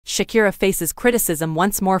Shakira faces criticism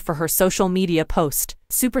once more for her social media post.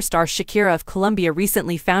 Superstar Shakira of Colombia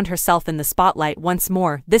recently found herself in the spotlight once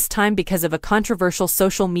more, this time because of a controversial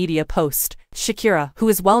social media post. Shakira, who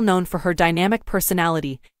is well known for her dynamic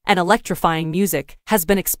personality and electrifying music, has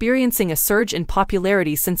been experiencing a surge in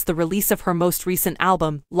popularity since the release of her most recent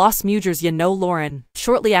album, Las Mujeres Ya No Lloran.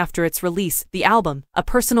 Shortly after its release, the album, a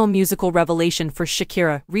personal musical revelation for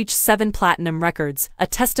Shakira, reached 7 platinum records, a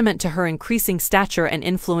testament to her increasing stature and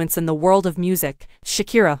influence in the world of music.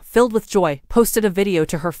 Shakira, filled with joy, posted a video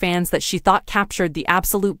to her fans that she thought captured the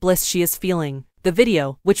absolute bliss she is feeling. The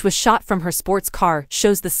video, which was shot from her sports car,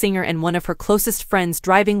 shows the singer and one of her closest friends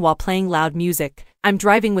driving while playing loud music. "I'm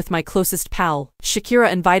driving with my closest pal."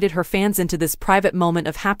 Shakira invited her fans into this private moment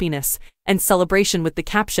of happiness and celebration with the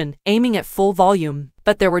caption, "Aiming at full volume."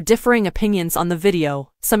 But there were differing opinions on the video.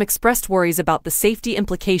 Some expressed worries about the safety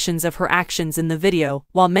implications of her actions in the video,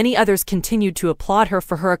 while many others continued to applaud her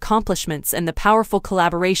for her accomplishments and the powerful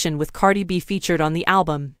collaboration with Cardi B featured on the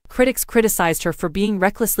album. Critics criticized her for being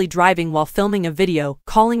recklessly driving while filming a video,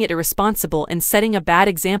 calling it irresponsible and setting a bad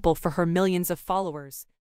example for her millions of followers.